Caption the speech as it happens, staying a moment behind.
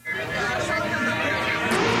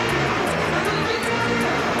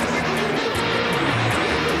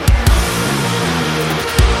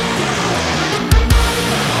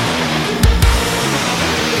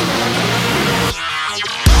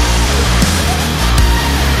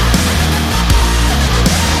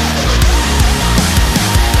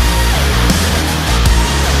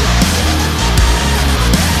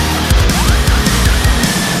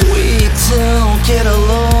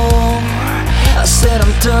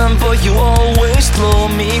time, but you always throw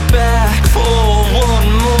me back for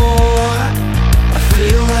one more. I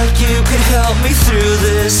feel like you could help me through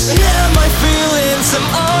this. Yeah, my feelings, I'm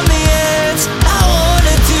on the edge. I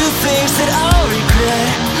wanna do things that I'll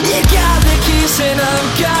regret. You got the keys and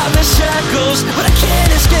I've got the shackles, but I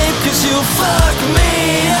can't escape cause you fuck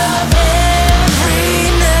me up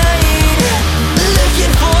every night.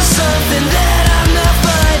 Looking for something that I'm not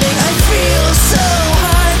finding. I feel so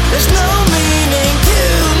high, there's no meaning to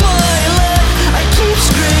my life. I keep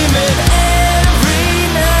screaming every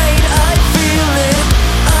night. I feel it,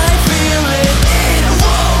 it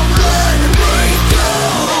won't let me go.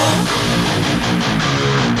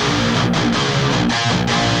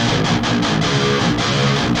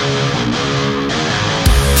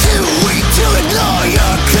 Too weak to ignore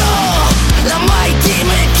your call. Now my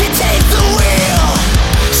demon can take the wheel.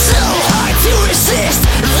 So hard to resist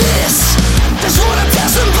this. Just wanna tell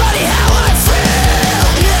somebody how I feel.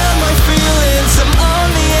 Yeah, my feelings, I'm on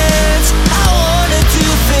the edge. I wanna do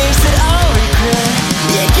things that I'll regret.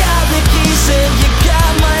 You got the keys and you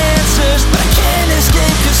got my answers, but I can't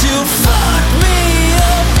escape cause you fuck me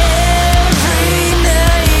up every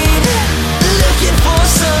night. Looking for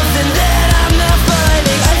something that I'm not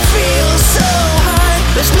finding. I feel so high,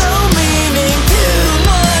 there's no meaning to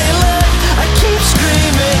my life. I keep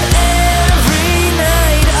screaming every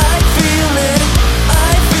night. I feel it,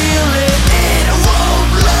 it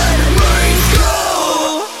won't let me go.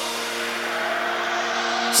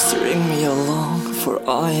 String me along, for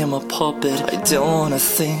I am a puppet. I don't wanna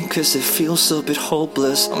think cause it feels a bit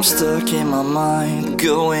hopeless. I'm stuck in my mind,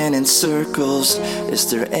 going in circles. Is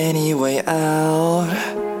there any way out?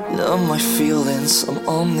 Numb my feelings, I'm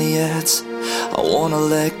on the edge. I wanna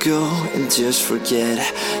let go and just forget.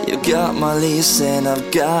 You got my lease and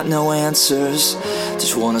I've got no answers.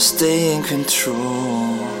 Just wanna stay in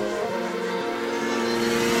control.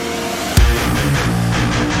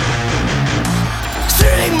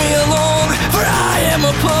 String me along, for I am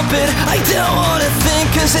a puppet. I don't wanna think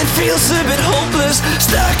cause it feels a bit hopeless.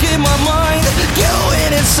 Stuck in my mind,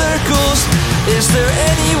 going in circles. Is there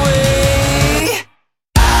any way